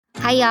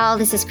Hi, y'all.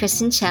 This is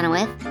Kristen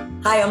Chenoweth.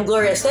 Hi, I'm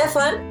Gloria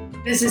Stefan.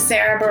 This is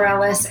Sarah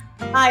Bareilles.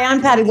 Hi,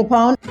 I'm Patty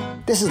Lapone.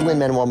 This is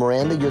Lin-Manuel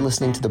Miranda. You're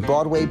listening to the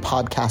Broadway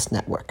Podcast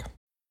Network.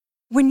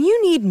 When you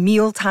need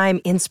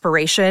mealtime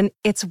inspiration,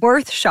 it's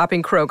worth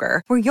shopping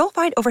Kroger, where you'll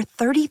find over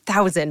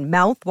 30,000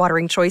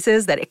 mouth-watering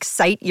choices that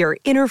excite your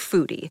inner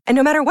foodie. And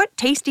no matter what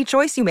tasty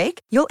choice you make,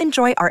 you'll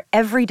enjoy our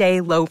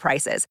everyday low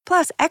prices,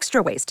 plus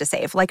extra ways to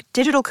save, like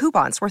digital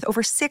coupons worth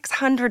over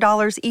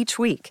 $600 each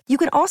week. You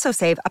can also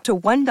save up to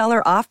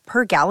 $1 off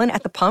per gallon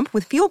at the pump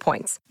with fuel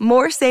points.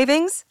 More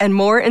savings and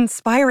more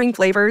inspiring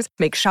flavors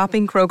make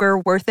shopping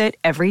Kroger worth it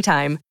every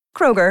time.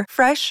 Kroger,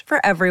 fresh for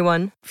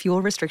everyone.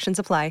 Fuel restrictions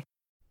apply.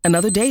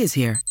 Another day is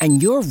here,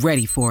 and you're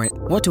ready for it.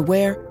 What to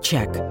wear?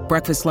 Check.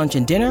 Breakfast, lunch,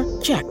 and dinner?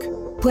 Check.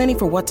 Planning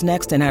for what's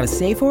next and how to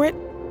save for it?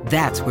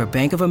 That's where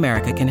Bank of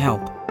America can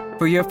help.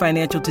 For your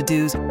financial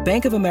to-dos,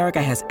 Bank of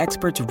America has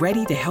experts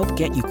ready to help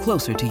get you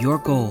closer to your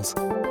goals.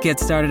 Get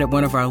started at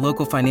one of our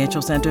local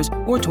financial centers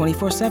or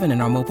 24/7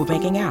 in our mobile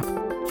banking app.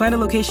 Find a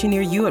location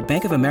near you at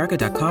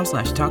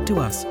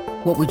bankofamerica.com/talktous.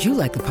 What would you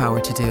like the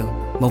power to do?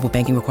 Mobile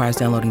banking requires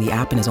downloading the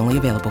app and is only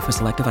available for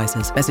select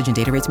devices. Message and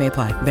data rates may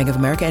apply. Bank of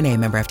America N.A.,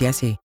 member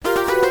FDIC.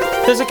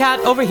 There's a cat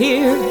over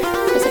here.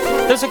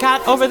 There's a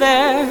cat over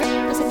there.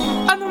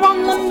 And the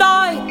wrong one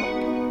died.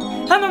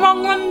 And the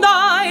wrong one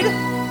died.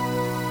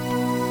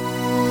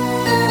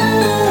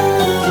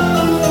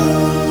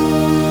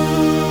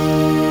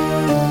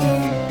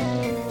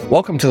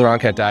 Welcome to The Wrong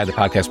Cat Died, the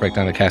podcast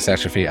breakdown of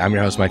catastrophe. I'm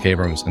your host, Mike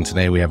Abrams, and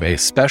today we have a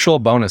special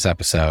bonus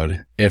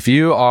episode. If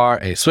you are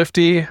a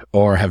Swiftie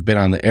or have been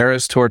on the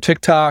Eras Tour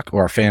TikTok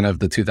or a fan of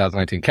the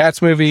 2019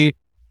 Cats movie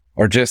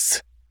or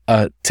just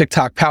a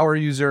TikTok power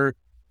user,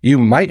 you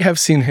might have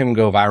seen him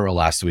go viral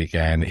last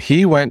weekend.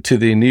 He went to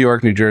the New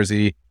York, New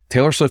Jersey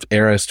Taylor Swift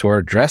Eras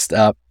Tour dressed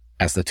up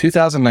as the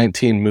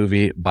 2019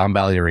 movie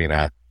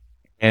Bombalurina.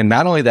 And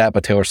not only that,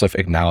 but Taylor Swift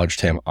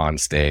acknowledged him on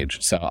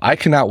stage. So I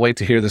cannot wait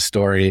to hear the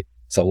story.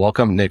 So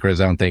welcome, Nick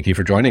Rizzo, and thank you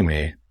for joining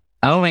me.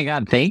 Oh my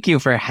God, thank you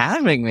for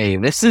having me.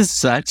 This is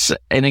such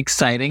an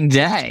exciting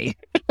day.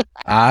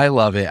 I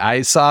love it.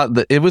 I saw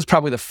it was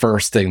probably the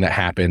first thing that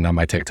happened on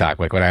my TikTok,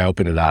 like when I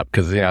opened it up,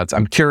 because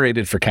I'm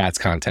curated for Cats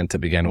content to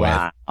begin with.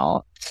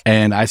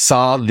 And I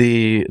saw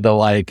the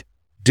like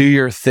do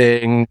your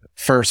thing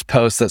first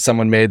post that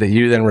someone made that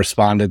you then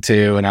responded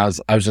to, and I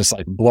was just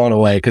like blown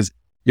away because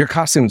your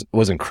costume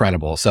was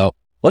incredible. So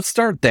let's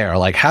start there.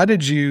 Like, how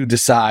did you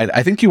decide?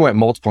 I think you went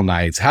multiple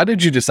nights. How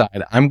did you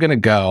decide I'm going to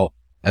go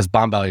as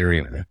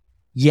Bombalurina?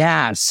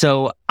 Yeah,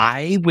 so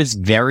I was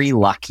very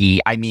lucky.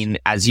 I mean,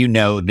 as you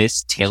know,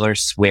 this Taylor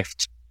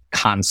Swift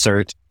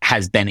concert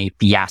has been a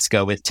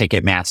fiasco with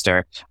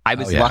Ticketmaster. I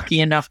was lucky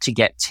enough to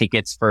get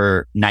tickets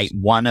for night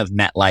one of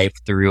MetLife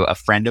through a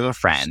friend of a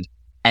friend.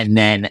 And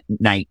then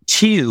night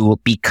two,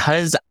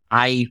 because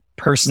I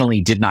personally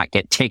did not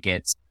get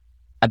tickets,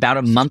 about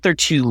a month or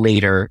two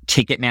later,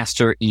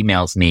 Ticketmaster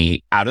emails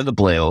me out of the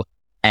blue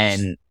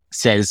and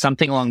says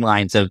something along the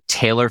lines of,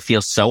 Taylor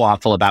feels so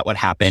awful about what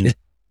happened.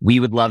 We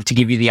would love to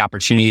give you the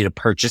opportunity to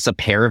purchase a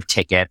pair of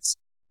tickets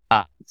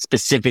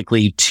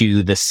specifically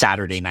to the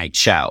Saturday night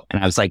show.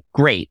 And I was like,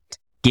 great.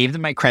 Gave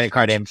them my credit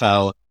card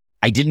info.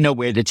 I didn't know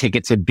where the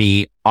tickets would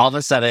be. All of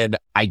a sudden,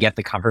 I get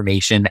the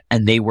confirmation,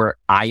 and they were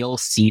aisle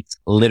seats,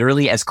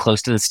 literally as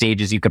close to the stage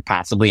as you could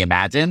possibly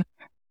imagine.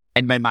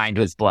 And my mind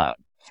was blown.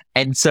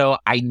 And so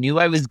I knew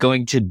I was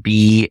going to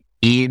be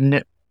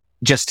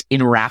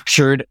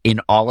enraptured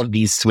in all of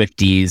these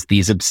Swifties,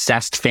 these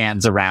obsessed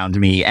fans around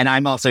me. And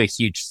I'm also a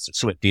huge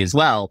Swiftie as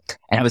well.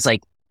 And I was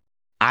like,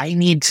 I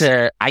need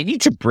to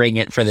bring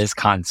it for this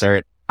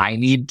concert. I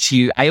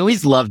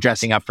always love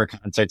dressing up for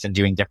concerts and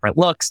doing different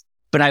looks.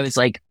 But I was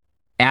like,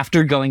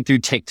 after going through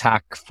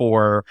TikTok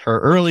for her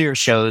earlier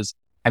shows,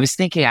 I was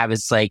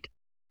like,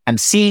 I'm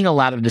seeing a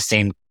lot of the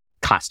same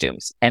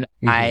costumes and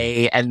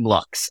and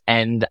looks,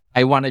 and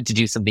I wanted to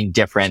do something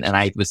different. And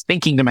I was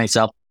thinking to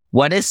myself,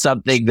 what is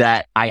something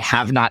that I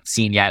have not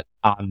seen yet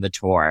on the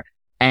tour?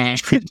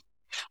 And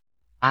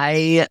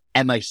I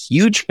am a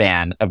huge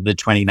fan of the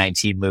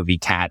 2019 movie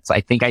Cats.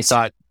 I think I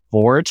saw it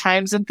 4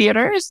 times in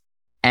theaters,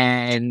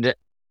 and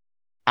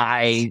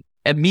I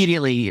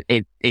immediately,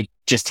 it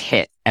just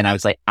hit. And I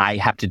was like, I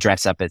have to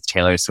dress up as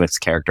Taylor Swift's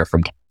character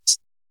from Cats.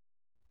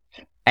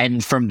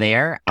 And from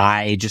there,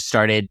 I just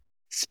started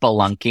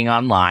spelunking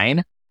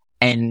online,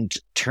 and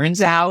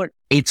turns out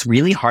it's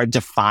really hard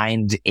to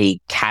find a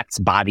Cats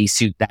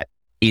bodysuit that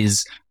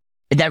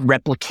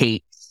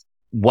replicates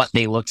what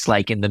they looked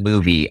like in the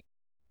movie.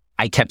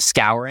 I kept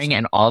scouring,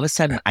 and all of a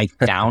sudden I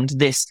found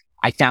this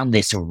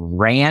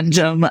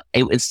random,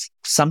 it was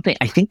something,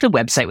 I think the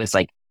website was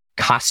like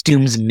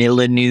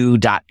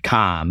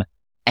costumesmillennial.com,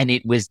 and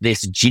it was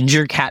this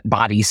ginger cat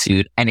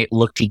bodysuit, and it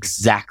looked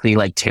exactly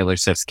like Taylor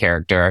Swift's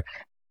character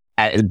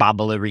as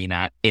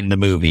Bombalurina in the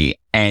movie.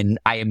 And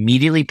I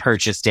immediately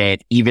purchased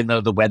it, even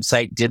though the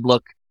website did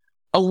look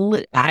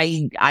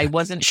I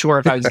wasn't sure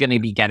if I was going to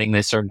be getting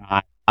this or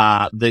not.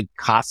 The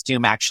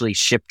costume actually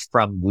shipped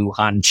from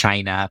Wuhan,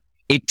 China.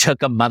 It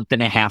took a month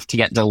and a half to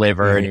get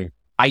delivered.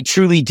 I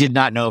truly did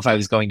not know if I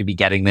was going to be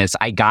getting this.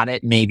 I got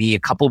it maybe a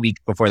couple weeks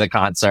before the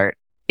concert.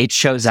 It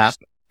shows up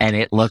and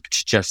it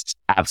looked just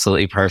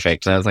absolutely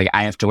perfect. So I was like,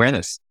 I have to wear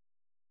this.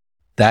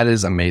 That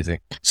is amazing.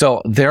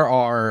 So there's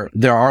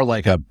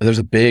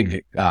a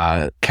big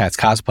Cats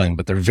cosplaying,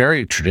 but they're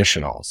very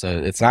traditional. So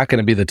it's not going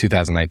to be the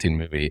 2019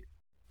 movie.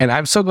 And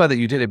I'm so glad that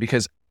you did it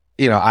because,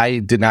 I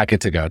did not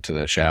get to go to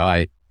the show.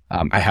 I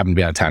happen to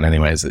be out of town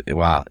anyways.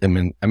 Well, I'm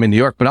in New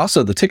York, but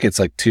also the tickets,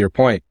 like to your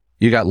point,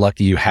 you got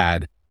lucky you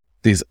had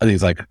these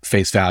like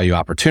face value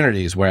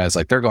opportunities, whereas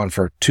like they're going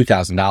for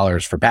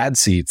 $2,000 for bad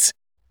seats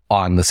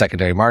on the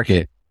secondary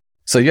market.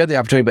 So you had the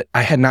opportunity, but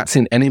I had not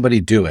seen anybody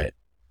do it.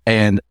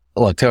 And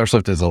look, Taylor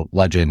Swift is a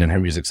legend and her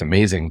music's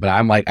amazing, but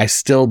I'm like, she's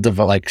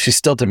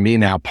still to me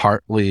now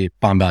partly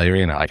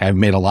Bombalurina. Like I've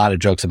made a lot of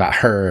jokes about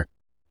her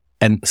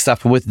and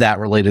stuff with that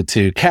related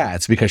to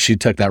Cats because she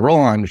took that role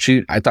on.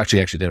 I thought she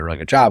actually did a really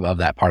good job of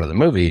that part of the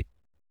movie.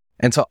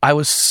 And so I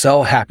was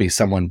so happy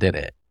someone did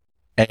it.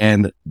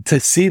 And to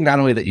see not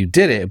only that you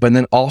did it, but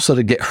then also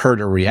to get her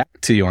to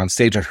react to you on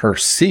stage and her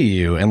see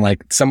you and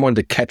like someone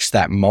to catch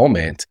that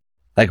moment.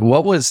 Like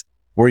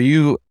were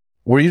you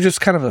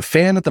just kind of a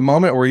fan at the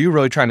moment, or were you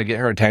really trying to get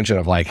her attention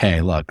of like, hey,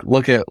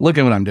 look at what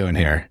I'm doing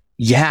here?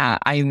 Yeah.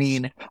 I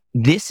mean,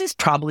 this is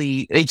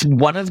it's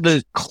one of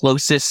the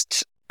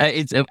closest,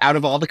 it's out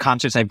of all the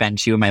concerts I've been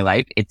to in my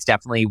life, it's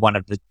definitely one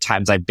of the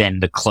times I've been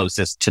the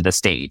closest to the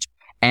stage.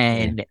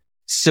 And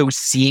so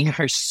seeing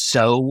her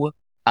so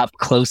up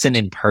close and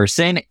in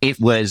person, it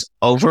was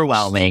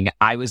overwhelming.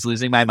 I was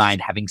losing my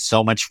mind, having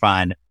so much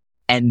fun.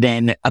 And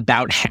then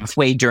about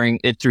halfway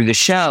through the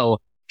show,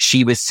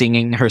 she was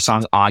singing her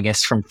song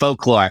August from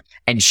Folklore,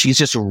 and she's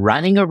just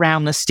running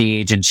around the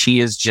stage, and she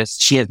has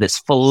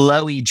this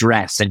flowy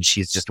dress and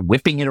she's just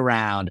whipping it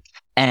around,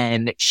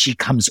 and she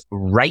comes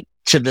right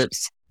to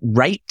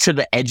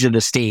the edge of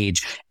the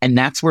stage. And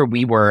that's where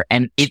we were.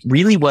 And it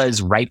really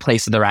was right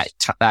place at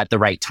the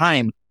right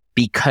time,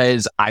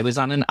 because I was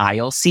on an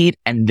aisle seat,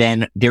 and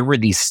then there were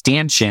these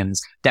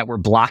stanchions that were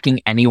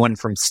blocking anyone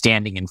from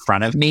standing in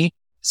front of me.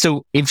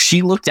 So if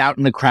she looked out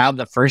in the crowd,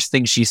 the first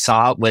thing she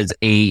saw was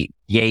a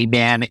gay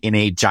man in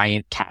a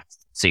giant cat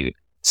suit.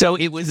 So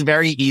it was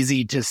very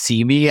easy to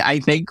see me, I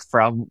think,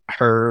 from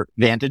her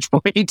vantage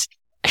point.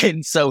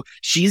 And so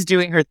she's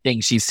doing her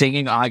thing. She's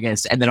singing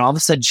August. And then all of a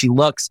sudden she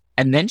looks,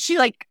 and then she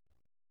like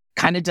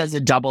kind of does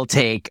a double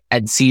take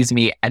and sees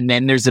me. And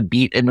then there's a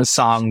beat in the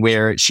song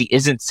where she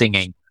isn't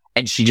singing,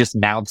 and she just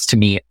mouths to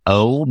me,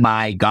 "Oh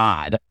my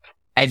God."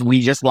 And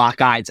we just lock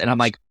eyes, and I'm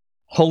like,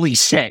 holy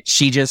shit,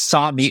 she just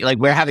saw me. Like,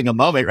 we're having a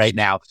moment right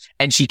now.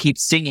 And she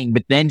keeps singing,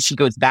 but then she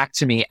goes back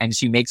to me and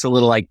she makes a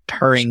little like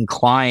purring,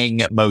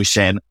 clawing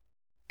motion.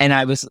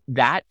 And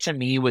that to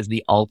me was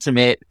the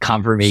ultimate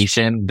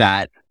confirmation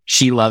that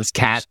she loves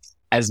Cats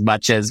as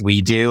much as we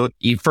do,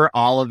 for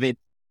all of its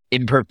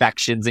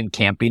imperfections and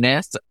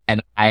campiness.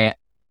 And I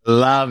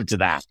loved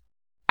that.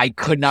 I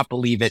could not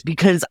believe it,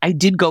 because I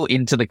did go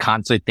into the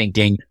concert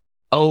thinking,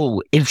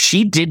 oh, if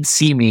she did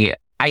see me,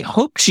 I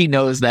hope she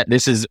knows that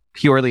this is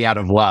purely out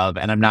of love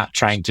and I'm not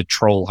trying to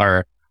troll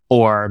her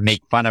or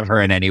make fun of her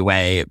in any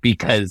way,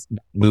 because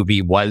that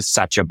movie was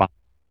such a bomb.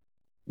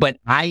 But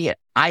I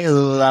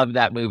love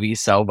that movie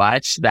so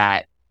much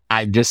that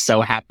I'm just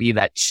so happy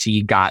that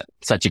she got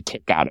such a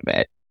kick out of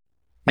it.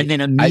 And then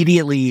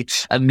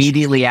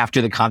immediately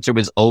after the concert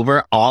was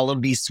over, all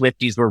of these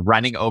Swifties were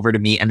running over to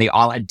me, and they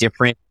all had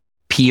different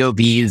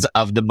POVs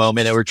of the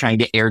moment. They were trying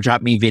to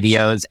airdrop me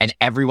videos, and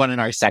everyone in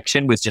our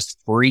section was just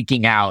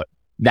freaking out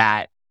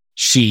that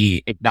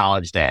she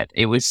acknowledged it.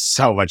 It was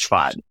so much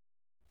fun.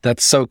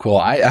 That's so cool.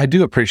 I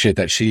do appreciate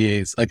that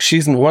she's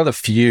one of the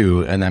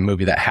few in that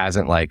movie that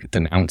hasn't like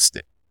denounced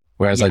it.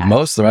 Whereas like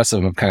most of the rest of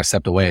them have kind of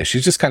stepped away.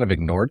 She's just kind of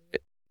ignored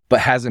it, but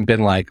hasn't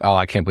been like, oh,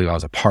 I can't believe I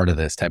was a part of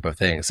this type of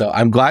thing. So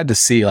I'm glad to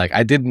see, like,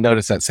 I did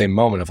notice that same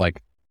moment of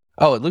like,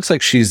 oh, it looks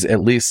like she's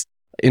at least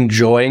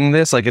enjoying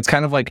this. Like, it's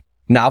kind of like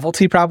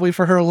novelty probably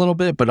for her a little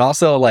bit, but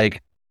also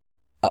like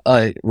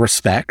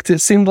respect, it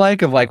seemed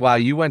like, of like, wow,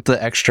 you went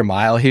the extra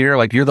mile here.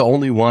 Like, you're the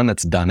only one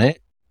that's done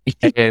it.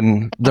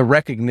 And the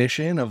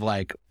recognition of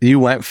like, you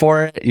went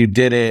for it, you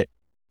did it,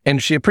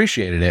 and she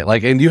appreciated it.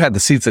 Like, and you had the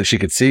seats that she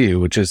could see you,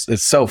 which is,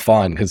 it's so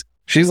fun, because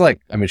she's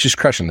like, I mean, she's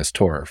crushing this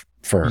tour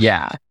for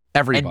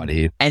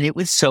everybody. And it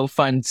was so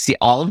fun to see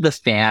all of the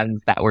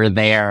fans that were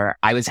there.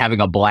 I was having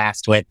a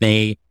blast with.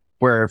 They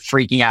were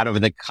freaking out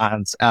over the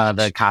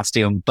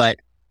costume. But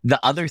the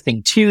other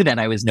thing too that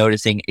I was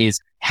noticing is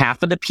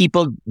half of the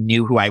people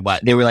knew who I was.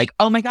 They were like,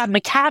 oh my God,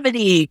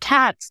 McCavity,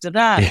 Cats,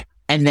 da-da. Yeah.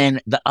 And then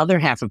the other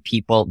half of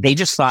people, they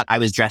just thought I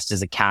was dressed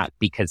as a cat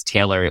because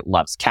Taylor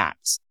loves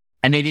cats.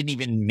 And they didn't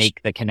even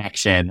make the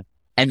connection.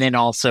 And then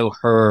also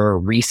her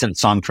recent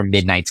song from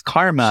Midnight's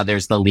Karma,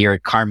 there's the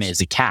lyric, Karma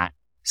is a cat.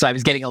 So I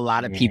was getting a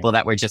lot of people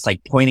that were just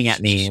like pointing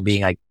at me and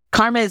being like,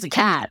 Karma is a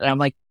cat. And I'm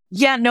like,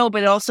 yeah, no,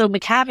 but also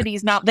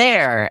McCavity's not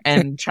there.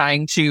 And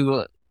trying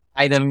to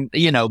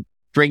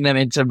bring them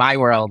into my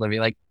world and be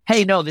like,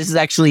 hey, no, this is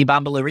actually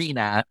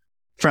Bombalurina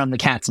from the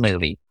Cats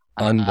movie.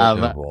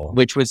 Unbelievable.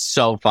 Which was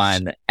so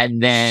fun.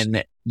 And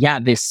then,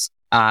 this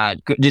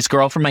this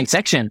girl from my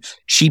section,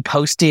 she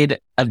posted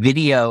a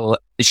video.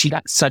 She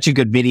got such a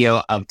good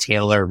video of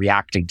Taylor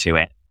reacting to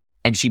it.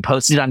 And she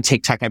posted on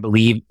TikTok, I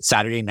believe,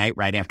 Saturday night,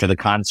 right after the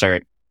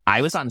concert.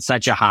 I was on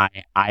such a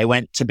high. I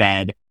went to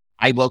bed.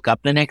 I woke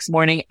up the next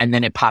morning and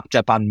then it popped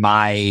up on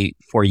my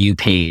For You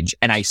page.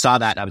 And I saw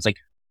that. I was like,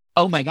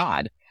 oh my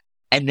God.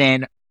 And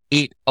then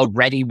it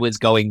already was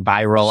going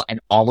viral and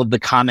all of the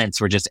comments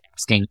were just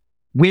asking,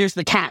 where's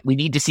the cat? We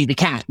need to see the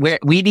cat.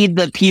 We need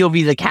the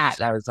POV of the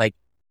cat. I was like,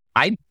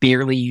 I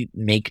barely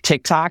make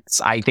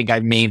TikToks. I think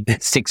I've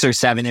made 6 or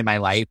 7 in my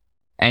life.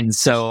 And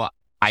so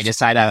I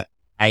decided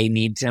I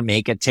need to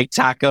make a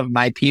TikTok of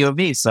my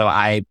POV. So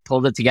I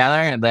pulled it together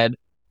and then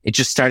it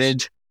just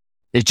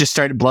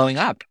started blowing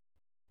up.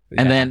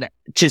 Yeah. And then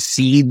to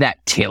see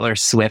that Taylor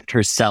Swift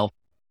herself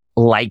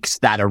likes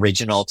that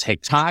original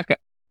TikTok,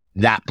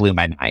 that blew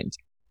my mind.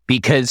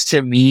 Because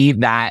to me,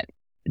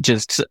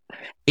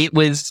 it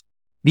was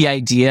the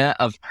idea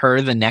of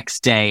her the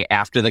next day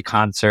after the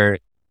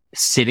concert,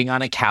 sitting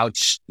on a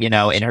couch, in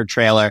her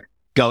trailer,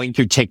 going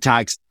through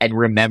TikToks and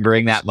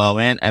remembering that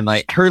moment. And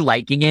like her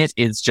liking it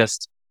is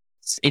just,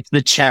 it's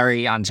the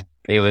cherry on top.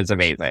 It was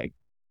amazing.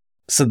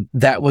 So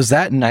was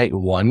that night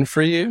 1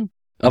 for you?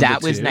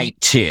 That was night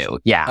 2.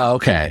 Yeah. Oh,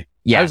 okay.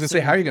 Yeah. I was going to say,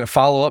 how are you going to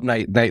follow up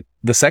night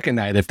the second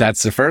night if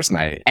that's the first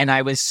night? And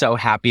I was so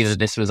happy that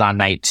this was on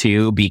night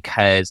 2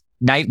 because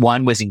night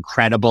 1 was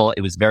incredible.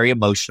 It was very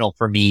emotional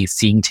for me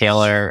seeing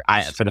Taylor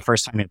for the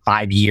first time in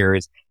 5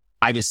 years.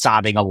 I was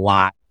sobbing a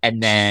lot.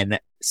 And then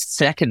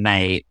second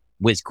night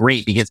was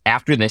great because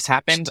after this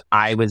happened,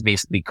 I was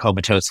basically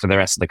comatose for the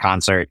rest of the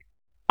concert.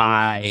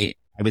 I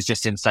was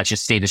just in such a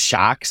state of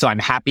shock. So I'm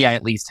happy I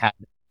at least had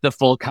the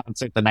full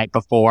concert the night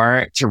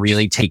before to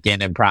really take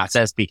in and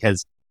process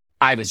because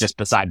I was just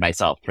beside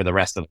myself for the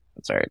rest of the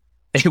concert.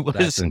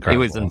 It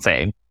was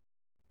insane.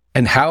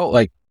 And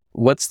how,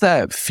 what's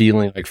that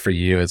feeling like for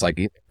you? Is like,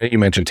 you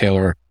mentioned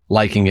Taylor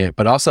liking it,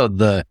 but also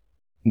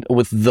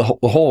with the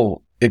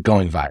whole, it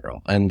going viral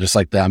and just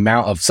like the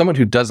amount of someone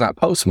who does not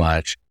post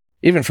much,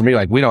 even for me,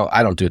 I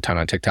don't do a ton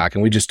on TikTok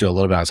and we just do a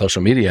little bit on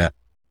social media.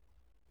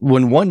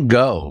 When one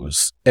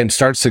goes and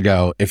starts to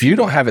go, if you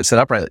don't have it set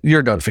up right,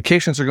 your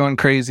notifications are going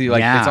crazy.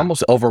 It's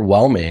almost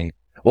overwhelming.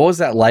 What was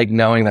that like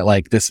knowing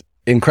that this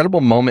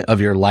incredible moment of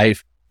your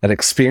life, that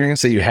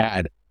experience that you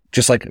had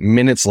just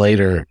minutes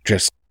later,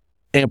 just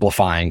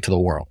amplifying to the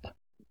world?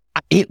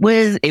 It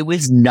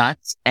was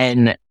nuts.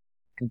 And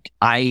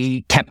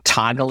I kept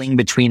toggling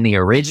between the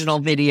original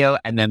video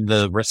and then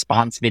the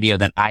response video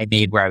that I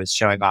made where I was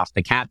showing off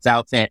the cat's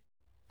outfit.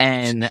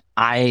 And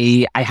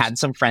I had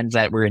some friends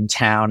that were in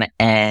town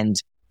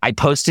and I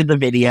posted the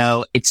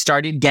video. It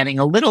started getting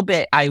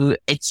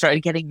it started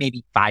getting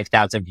maybe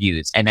 5,000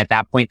 views. And at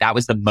that point, that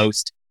was the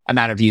most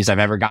amount of views I've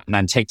ever gotten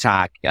on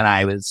TikTok. And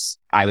I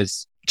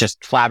was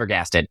just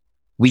flabbergasted.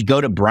 We go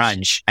to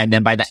brunch. And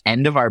then by the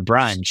end of our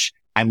brunch,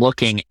 I'm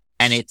looking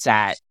and it's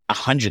at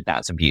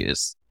 100,000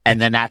 views. And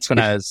then that's when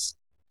I was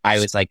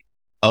like,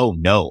 oh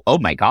no, oh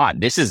my God,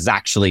 this is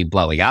actually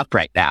blowing up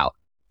right now.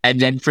 And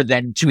then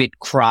to it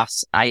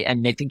cross, I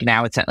think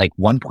now it's at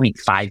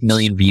 1.5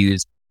 million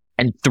views.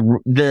 And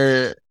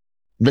the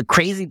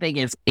crazy thing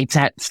is it's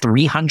at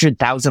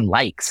 300,000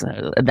 likes.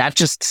 That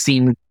just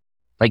seemed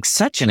like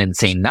such an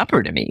insane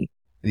number to me.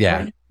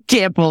 Yeah. I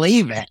can't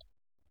believe it.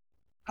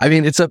 I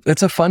mean, it's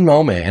a fun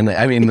moment. And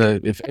I mean,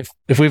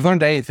 if we've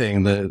learned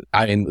anything,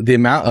 the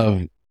amount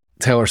of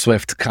Taylor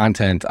Swift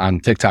content on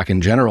TikTok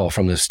in general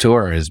from this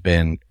tour has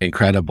been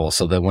incredible.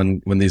 So that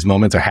when these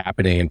moments are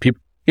happening and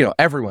people,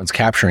 everyone's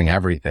capturing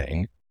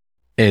everything,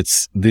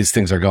 these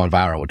things are going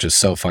viral, which is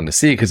so fun to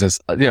see because there's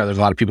a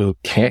lot of people who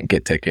can't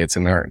get tickets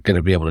and they're going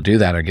to be able to do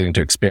that or getting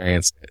to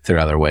experience it through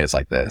other ways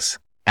like this.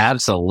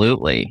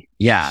 Absolutely.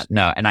 Yeah,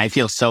 no. And I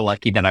feel so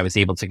lucky that I was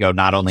able to go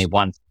not only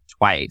once,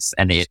 twice.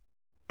 And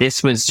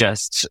this was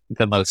just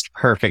the most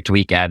perfect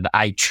weekend.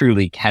 I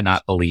truly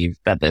cannot believe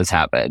that this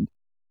happened.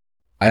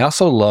 I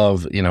also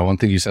love, one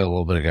thing you said a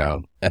little bit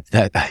ago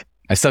that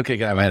I still can't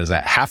get out of my head is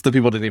that half the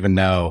people didn't even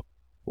know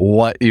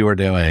what you were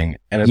doing.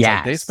 And it's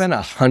they spent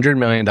 $100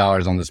 million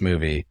on this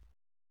movie,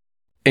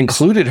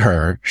 included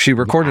her. She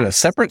recorded a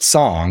separate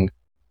song.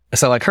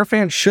 So her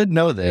fans should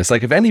know this.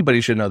 If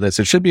anybody should know this,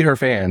 it should be her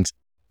fans.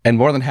 And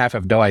more than half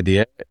have no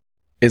idea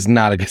is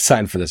not a good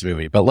sign for this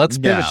movie. But let's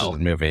finish this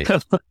movie.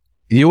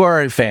 You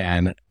are a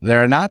fan.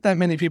 There are not that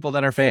many people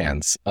that are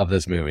fans of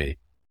this movie.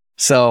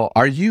 So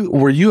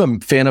were you a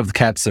fan of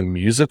Cats the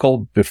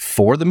musical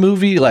before the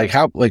movie?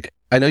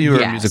 I know you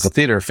were a musical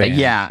theater fan.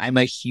 Yeah, I'm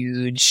a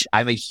huge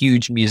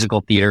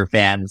musical theater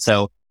fan.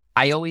 So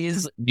I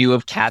always knew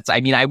of Cats. I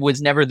mean, I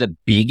was never the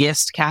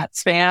biggest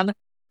Cats fan,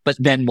 but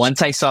then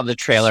once I saw the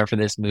trailer for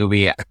this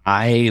movie,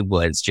 I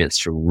was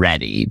just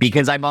ready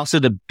because I'm also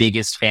the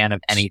biggest fan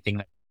of anything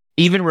that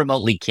even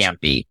remotely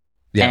campy.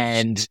 Yeah.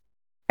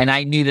 And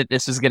I knew that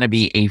this was going to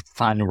be a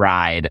fun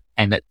ride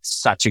and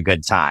such a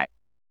good time.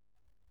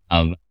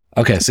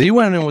 Okay, so you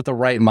went in with the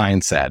right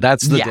mindset.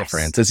 That's the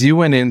difference. As you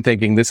went in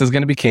thinking this is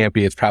going to be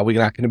campy, it's probably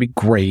not going to be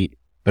great,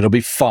 but it'll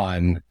be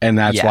fun, and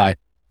that's why.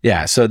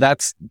 Yeah, so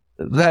that's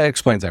that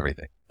explains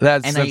everything.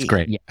 That's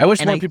great. Yeah. I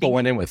wish more people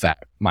went in with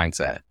that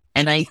mindset.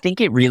 And I think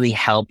it really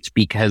helped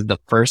because the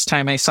first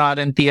time I saw it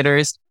in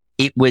theaters,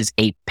 it was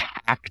a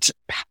packed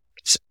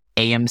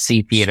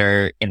AMC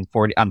theater on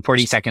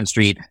 42nd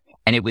Street.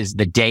 And it was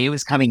the day it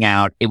was coming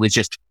out. It was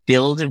just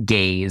filled of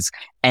gays,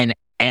 and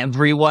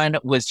everyone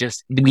was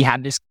we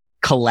had this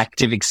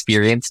collective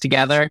experience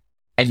together,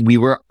 and we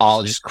were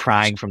all just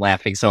crying from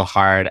laughing so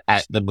hard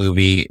at the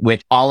movie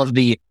with all of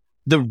the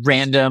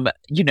random,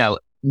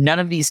 none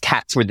of these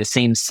cats were the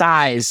same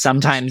size.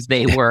 Sometimes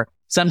they were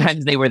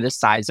the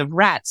size of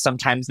rats.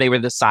 Sometimes they were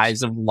the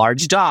size of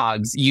large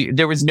dogs.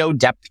 There was no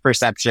depth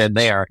perception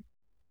there.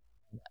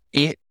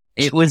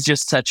 It was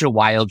just such a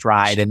wild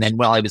ride. And then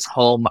while I was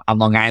home on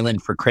Long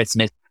Island for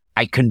Christmas,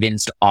 I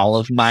convinced all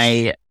of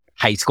my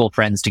high school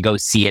friends to go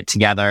see it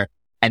together.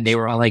 And they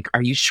were all like,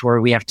 "Are you sure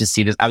we have to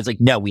see this?" I was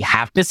like, "No, we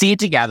have to see it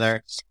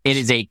together. It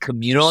is a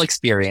communal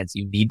experience.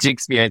 You need to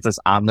experience this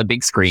on the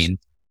big screen."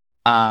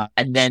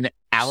 And then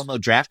Alamo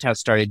Drafthouse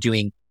started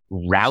doing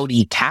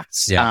Rowdy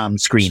Cats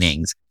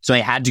screenings. So I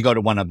had to go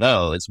to one of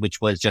those, which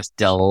was just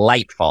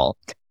delightful.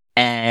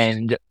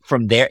 And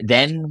from there,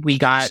 then we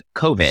got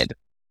COVID.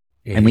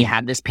 And we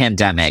had this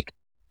pandemic,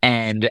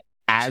 and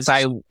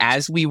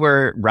as we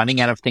were running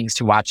out of things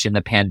to watch in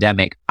the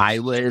pandemic, I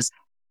was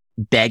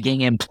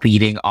begging and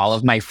pleading all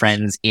of my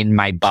friends in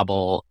my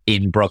bubble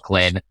in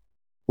Brooklyn,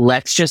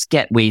 let's just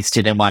get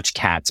wasted and watch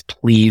Cats,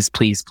 please,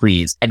 please,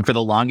 please. And for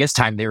the longest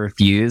time, they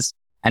refused.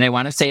 And I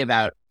want to say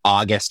about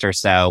August or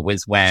so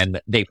was when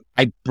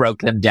I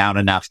broke them down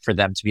enough for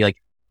them to be like,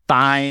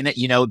 fine,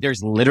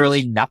 there's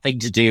literally nothing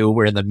to do.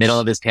 We're in the middle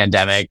of this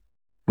pandemic.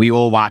 We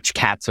will watch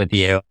Cats with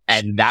you.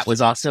 And that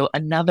was also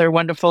another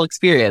wonderful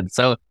experience.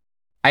 So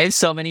I have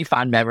so many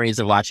fond memories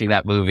of watching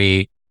that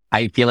movie.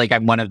 I feel like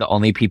I'm one of the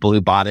only people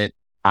who bought it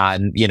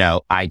on,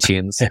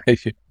 iTunes.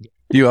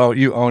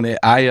 You own it.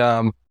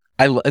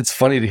 It's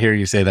funny to hear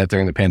you say that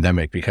during the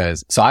pandemic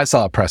because, so I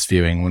saw a press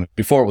viewing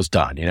before it was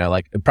done,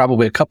 like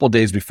probably a couple of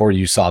days before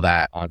you saw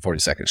that on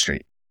 42nd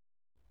Street.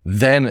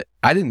 Then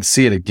I didn't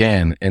see it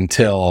again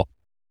until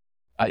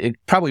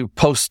probably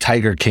post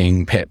Tiger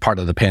King part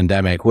of the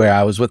pandemic, where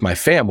I was with my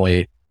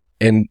family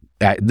and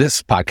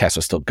this podcast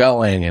was still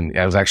going, and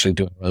I was actually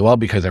doing really well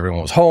because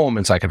everyone was home,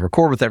 and so I could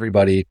record with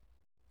everybody.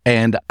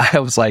 And I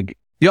was like,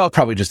 y'all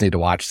probably just need to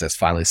watch this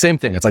finally. Same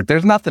thing. It's like,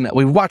 there's nothing.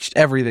 We've watched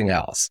everything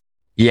else.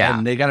 Yeah.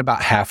 And they got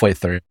about halfway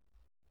through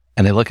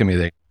and they look at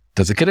me,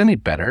 does it get any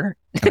better?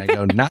 And I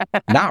go,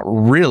 not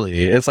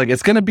really. It's like,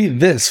 it's going to be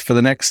this for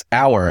the next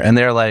hour. And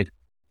they're like,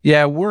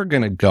 yeah, we're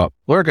going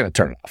to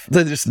turn it off.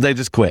 They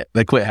just quit.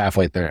 They quit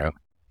halfway through.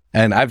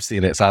 And I've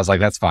seen it. So I was like,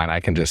 that's fine. I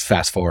can just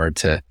fast forward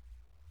to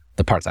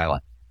the parts I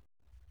like.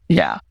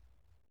 Yeah.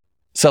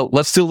 So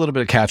let's do a little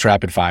bit of Cats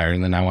rapid fire.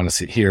 And then I want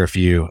to hear if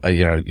your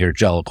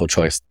Jellicle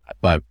choice.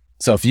 But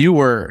so if you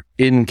were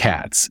in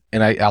Cats,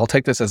 and I'll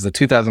take this as the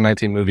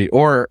 2019 movie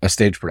or a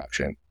stage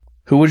production,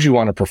 who would you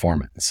want to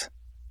perform as?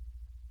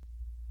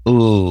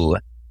 Ooh,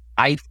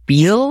 I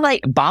feel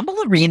like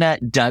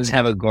Bombalurina does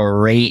have a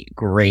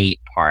great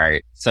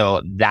part.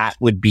 So that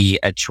would be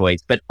a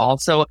choice. But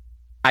also,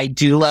 I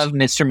do love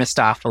Mr.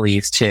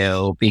 Mistopheles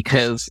too,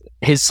 because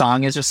his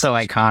song is just so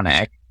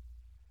iconic.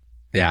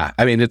 Yeah.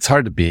 I mean, it's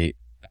hard to beat.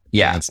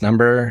 Yeah. Dance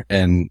number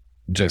and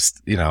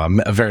just,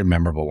 a very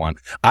memorable one.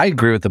 I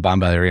agree with the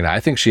Bombalurina.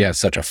 I think she has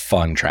such a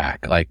fun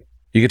track. Like,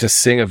 you get to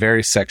sing a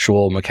very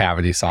sexual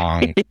McCavity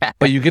song, yeah,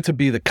 but you get to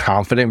be the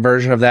confident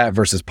version of that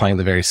versus playing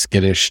the very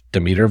skittish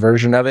Demeter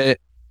version of it.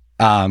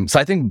 So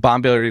I think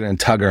Bombalurina and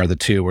Tugger are the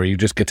two where you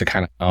just get to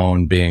kind of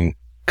own being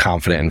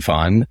confident and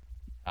fun.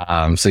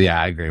 So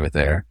yeah, I agree with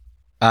there.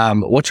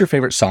 What's your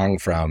favorite song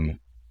from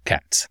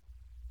Cats?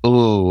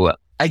 Ooh,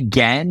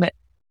 again,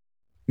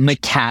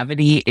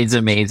 McCavity is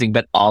amazing,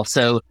 but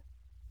also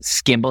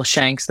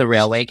Skimbleshanks, the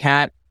railway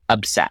cat,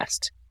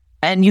 obsessed.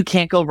 And you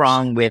can't go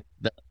wrong with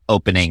the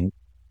opening.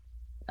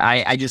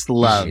 I just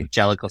love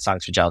Jellicle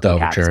songs for Jellicle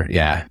Cats. Overture,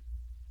 yeah.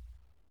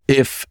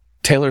 If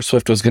Taylor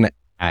Swift was going to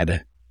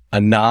add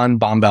a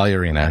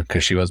non-Bombalurina,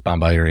 because she was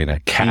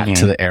Bombalurina, cat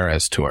to the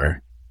Eras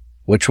tour,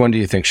 which one do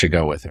you think should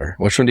go with her?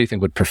 Which one do you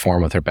think would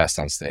perform with her best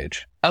on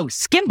stage? Oh,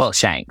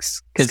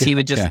 Skimbleshanks, because he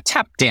would just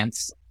tap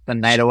dance the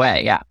night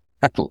away. Yeah.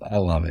 I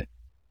love it.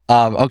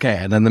 Okay,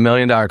 and then the $1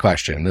 million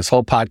question. This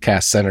whole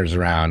podcast centers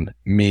around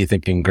me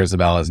thinking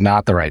Grisabella is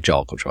not the right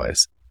Jellicle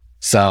choice.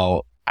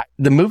 So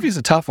the movie's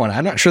a tough one.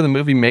 I'm not sure the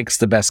movie makes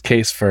the best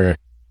case for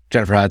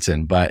Jennifer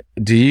Hudson, but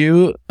do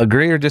you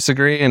agree or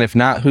disagree? And if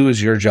not, who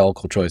is your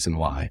Jellicle choice and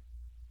why?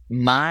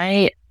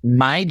 My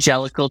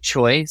Jellicle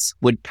choice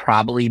would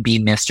probably be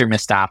Mr.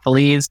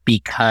 Mistopheles,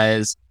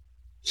 because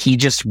he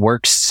just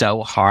works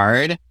so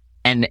hard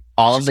and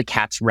all of the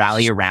cats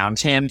rally around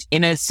him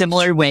in a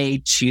similar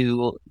way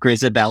to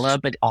Grisabella,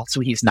 but also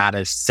he's not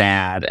as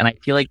sad. And I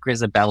feel like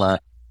Grisabella,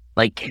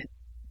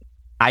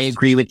 I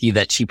agree with you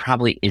that she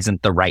probably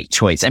isn't the right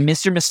choice. And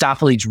Mr.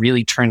 Mistopheles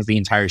really turns the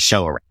entire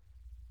show around.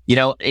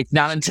 It's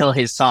not until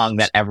his song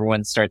that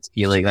everyone starts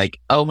feeling like,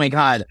 oh my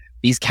God,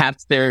 these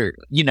cats,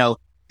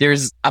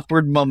 there's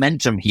upward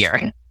momentum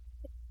here.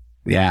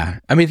 Yeah.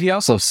 I mean, he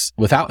also,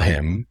 without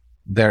him,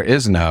 there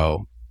is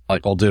no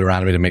like old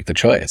Deuteronomy to make the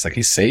choice. Like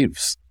he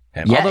saves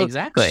him. Yeah,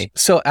 exactly.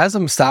 So as a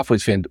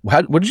Mistopheles fan,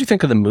 what did you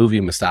think of the movie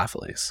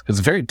Mistopheles? Because it's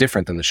very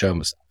different than the show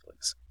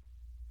Mistopheles.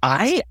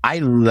 I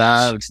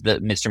loved the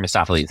Mr.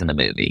 Mistopheles in the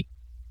movie.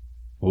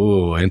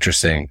 Ooh,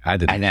 interesting. I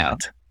know.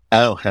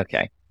 Oh,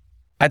 okay.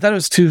 I thought it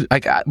was too,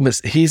 like,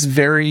 he's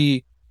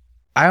very,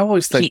 I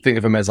always think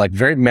of him as like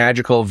very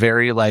magical,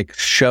 very like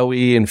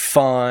showy and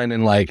fun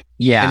and like,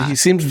 and he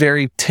seems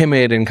very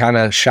timid and kind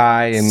of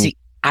shy and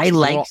I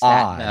liked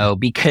that though,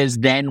 because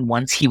then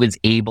once he was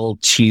able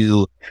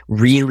to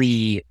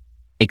really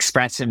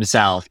express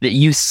himself, that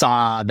you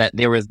saw that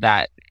there was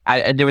there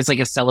was like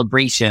a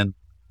celebration.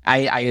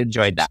 I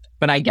enjoyed that,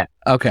 but I get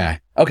it. Okay.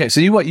 So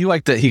you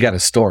like that he got a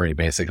story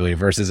basically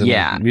versus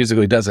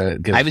musically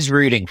doesn't. I was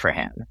rooting for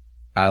him.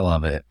 I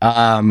love it.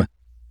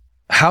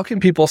 How can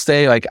people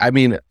stay like? I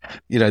mean,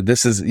 you know,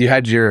 you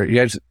had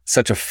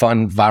such a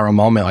fun viral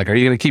moment. Like, are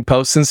you going to keep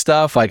posting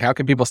stuff? Like, how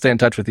can people stay in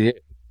touch with you?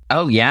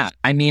 Oh yeah,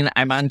 I mean,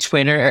 I'm on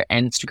Twitter,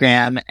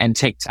 Instagram, and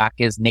TikTok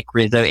is Nick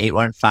Rizzo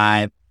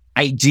 815.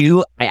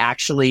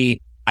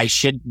 I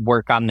should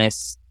work on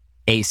this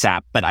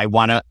ASAP, but I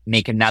want to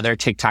make another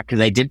TikTok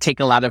because I did take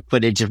a lot of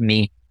footage of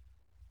me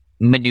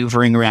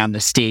maneuvering around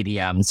the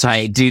stadium. So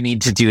I do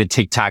need to do a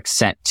TikTok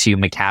set to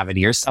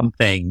McCavity or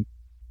something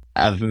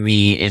of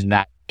me in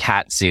that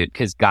cat suit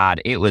because God,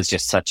 it was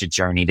just such a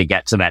journey to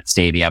get to that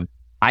stadium.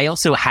 I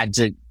also had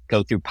to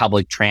go through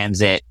public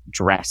transit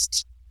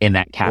dressed in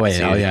that cat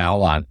suit. Oh yeah,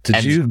 hold on.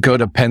 Did you go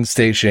to Penn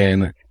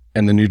Station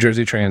and the New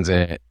Jersey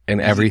Transit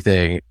and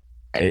everything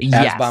as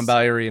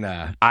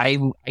Bombalurina? I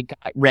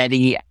got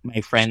ready at my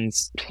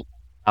friend's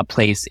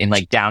place in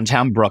like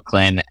downtown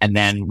Brooklyn, and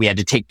then we had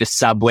to take the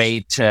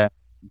subway to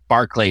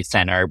Barclays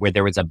Center where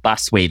there was a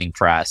bus waiting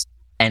for us.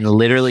 And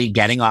literally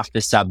getting off the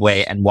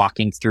subway and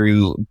walking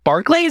through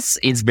Barclays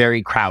is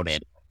very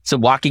crowded. So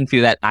walking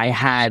through that, I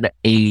heard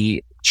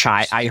a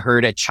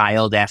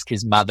child ask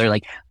his mother,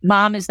 like,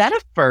 "Mom, is that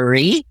a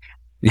furry?"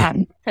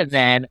 And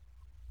then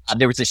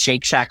there was a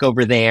Shake Shack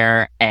over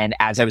there. And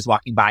as I was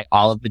walking by,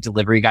 all of the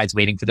delivery guys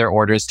waiting for their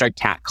orders start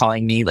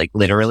catcalling me, like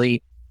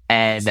literally.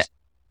 And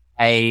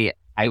I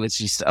was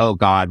just, oh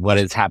God, what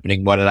is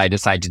happening? What did I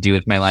decide to do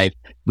with my life?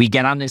 We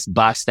get on this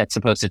bus that's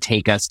supposed to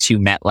take us to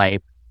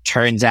MetLife.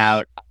 Turns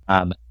out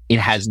it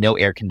has no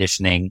air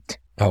conditioning,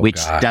 which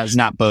does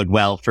not bode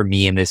well for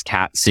me in this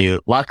cat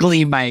suit.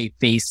 Luckily, I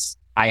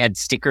had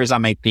stickers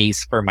on my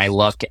face for my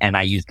look, and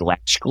I used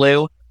Latch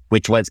glue,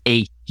 which was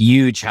a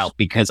huge help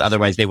because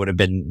otherwise they would have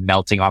been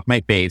melting off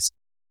my face.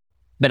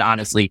 But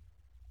honestly,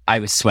 I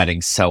was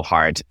sweating so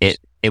hard. It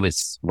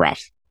was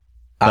rough,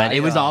 but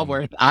it was all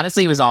worth.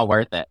 Honestly, it was all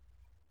worth it.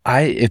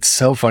 It's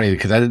so funny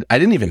because I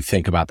didn't even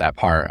think about that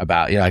part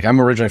about, like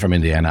I'm originally from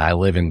Indiana. I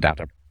live in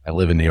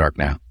New York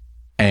now.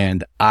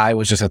 And I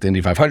was just at the Indy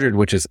 500,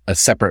 which is a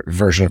separate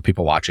version of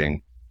people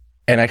watching.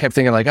 And I kept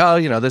thinking like,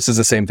 oh, this is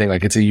the same thing.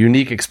 Like it's a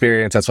unique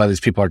experience. That's why these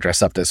people are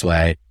dressed up this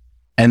way.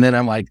 And then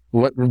I'm like,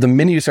 the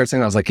minute you start saying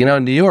that, I was like,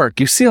 in New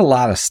York, you see a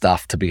lot of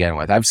stuff to begin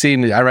with. I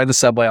ride the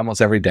subway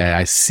almost every day.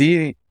 I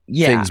see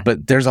things,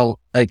 but there's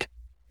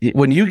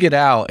when you get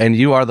out and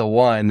you are the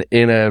one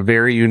in a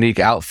very unique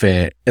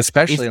outfit,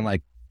 especially in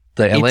like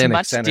the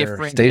Atlantic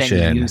Center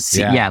station.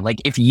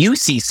 Like if you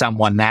see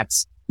someone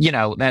that's,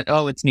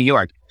 it's New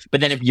York. But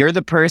then if you're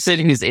the person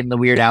who's in the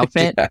weird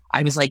outfit,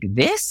 I was like,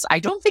 I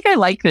don't think I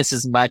like this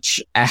as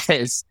much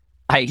as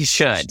I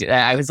should.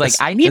 I was like,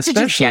 I need to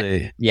just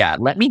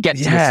let me get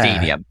to the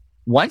stadium.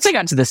 Once I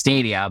got to the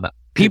stadium,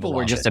 people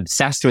were just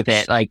obsessed with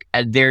it. Like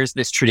there's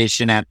this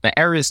tradition at the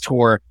Eras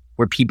Tour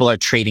where people are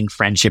trading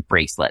friendship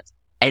bracelets.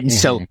 And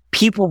so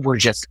people were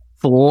just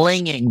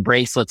flinging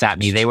bracelets at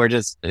me. They were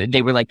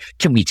like,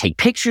 can we take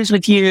pictures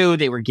with you?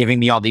 They were giving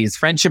me all these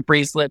friendship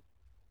bracelets.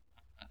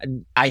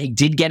 I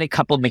did get a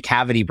couple of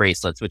McCavity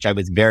bracelets, which I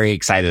was very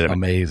excited about.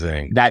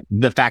 Amazing. That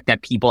the fact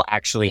that people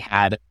actually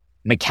had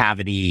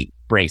McCavity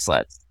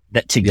bracelets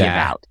to give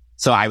out.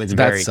 So I was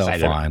very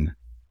excited. That's so fun.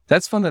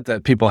 That's fun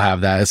that people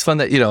have that. It's fun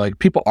that, like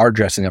people are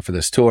dressing up for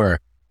this tour.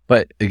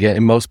 But again,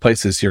 in most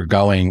places you're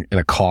going in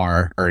a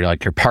car or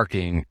you're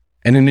parking.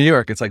 And in New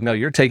York, it's like, no,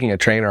 you're taking a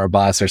train or a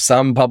bus or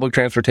some public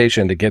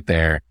transportation to get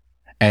there.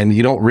 And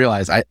you don't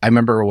realize, I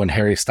remember when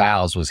Harry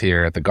Styles was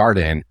here at the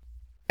Garden,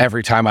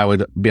 every time I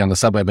would be on the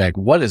subway, I'd be like,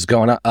 what is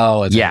going on?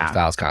 Oh, it's a Harry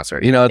Styles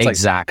concert. It's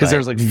exactly. Because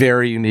there's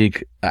very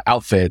unique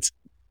outfits.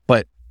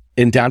 But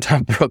in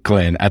downtown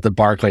Brooklyn at the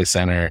Barclays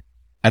Center,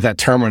 at that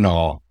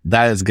terminal,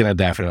 that is going to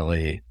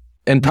definitely,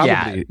 and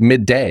probably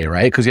midday,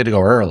 right? Because you had to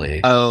go early.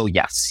 Oh,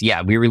 yes.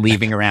 Yeah. We were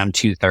leaving around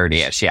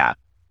 2:30ish. Yeah.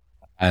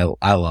 I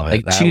love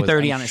it. Like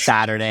 2:30 on a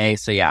Saturday.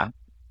 So yeah.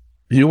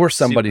 You were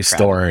somebody's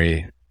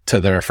story to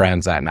their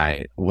friends that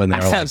night when they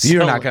were like,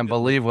 you're not going to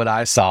believe what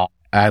I saw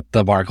at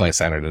the Barclays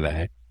Center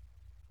today.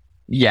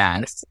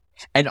 Yes.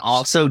 And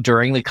also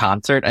during the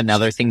concert,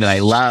 another thing that I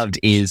loved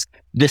is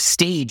the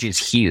stage is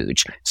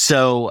huge.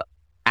 So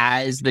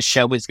as the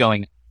show was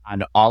going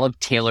on, all of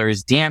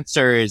Taylor's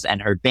dancers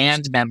and her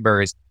band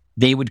members,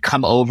 they would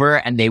come over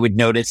and they would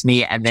notice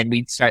me, and then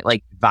we'd start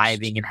like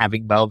vibing and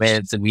having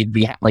moments, and we'd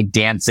be like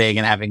dancing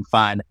and having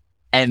fun.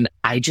 And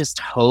I just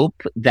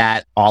hope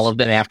that all of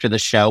them after the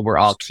show, we're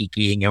all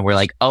kikiing and we're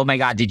like, oh my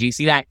God, did you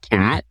see that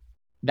cat?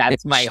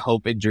 That's my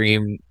hope and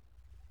dream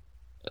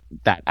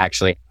that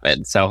actually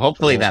happened. So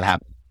hopefully that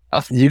happened.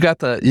 You got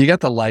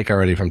the like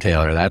already from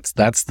Taylor. That's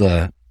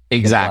the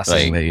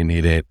blessing that you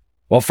needed.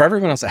 Well, for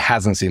everyone else that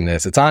hasn't seen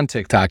this, it's on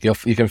TikTok.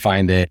 You can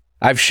find it.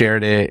 I've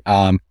shared it.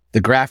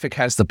 The graphic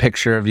has the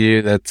picture of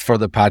you that's for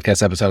the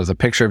podcast episode. It's a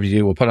picture of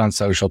you. We'll put it on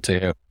social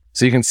too.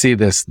 So you can see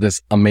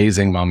this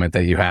amazing moment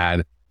that you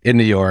had in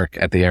New York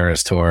at the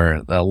Eras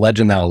Tour, the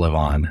legend that will live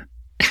on.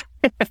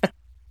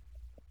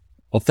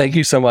 Well, thank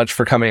you so much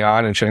for coming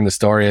on and sharing the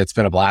story. It's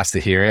been a blast to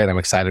hear it. I'm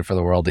excited for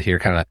the world to hear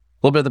kind of a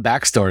little bit of the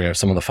backstory of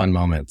some of the fun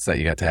moments that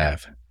you got to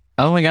have.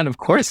 Oh my God, of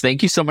course.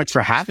 Thank you so much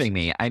for having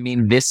me. I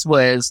mean,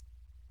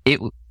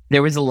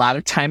 there was a lot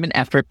of time and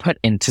effort put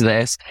into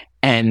this,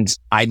 and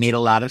I made a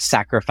lot of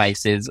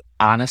sacrifices.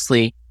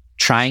 Honestly,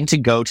 trying to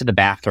go to the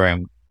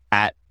bathroom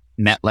at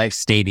MetLife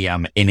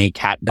Stadium in a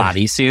cat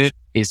bodysuit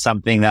is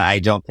something that I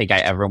don't think I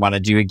ever want to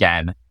do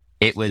again.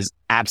 It was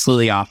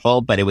absolutely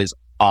awful, but it was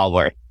all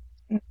worth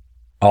it.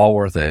 All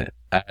worth it.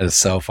 That is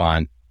so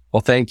fun.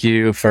 Well, thank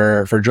you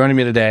for joining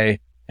me today.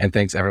 And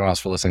thanks everyone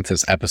else for listening to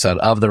this episode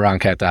of The Wrong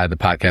Cat Died, the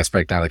podcast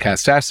breakdown of the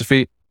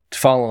catastrophe. To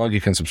follow along,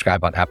 you can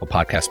subscribe on Apple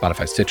Podcasts,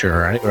 Spotify, Stitcher,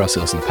 or anywhere else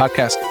you listen to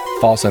podcasts.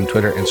 Follow us on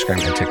Twitter, Instagram,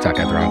 and TikTok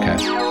at The Wrong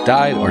Cat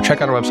Died, or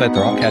check out our website,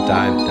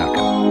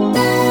 thewrongcatdied.com.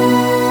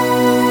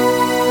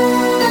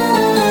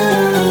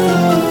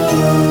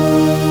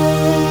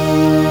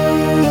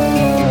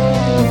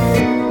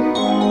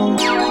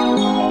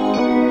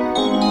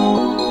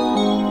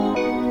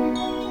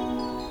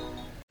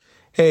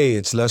 Hey,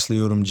 it's Leslie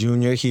Odom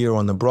Jr. here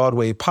on the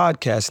Broadway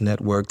Podcast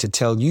Network to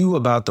tell you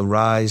about the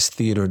Rise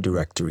Theater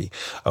Directory,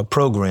 a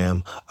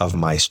program of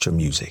Maestro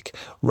Music.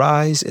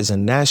 Rise is a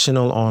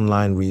national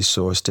online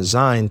resource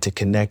designed to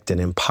connect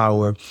and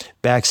empower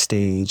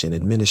backstage and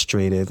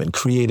administrative and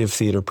creative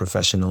theater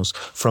professionals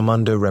from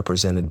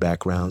underrepresented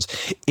backgrounds.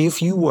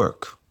 If you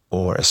work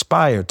or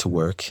aspire to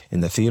work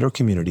in the theater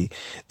community,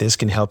 this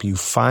can help you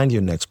find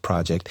your next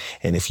project.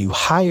 And if you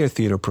hire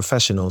theater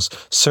professionals,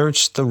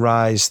 search the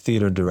Rise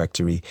Theater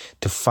Directory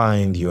to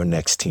find your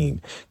next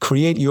team.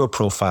 Create your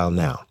profile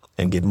now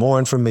and get more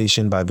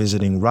information by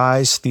visiting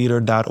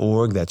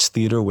risetheater.org. That's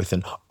theater with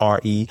an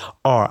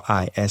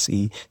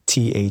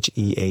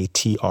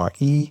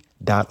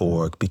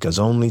RERISETHEATRE.org, because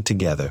only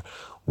together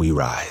we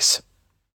rise.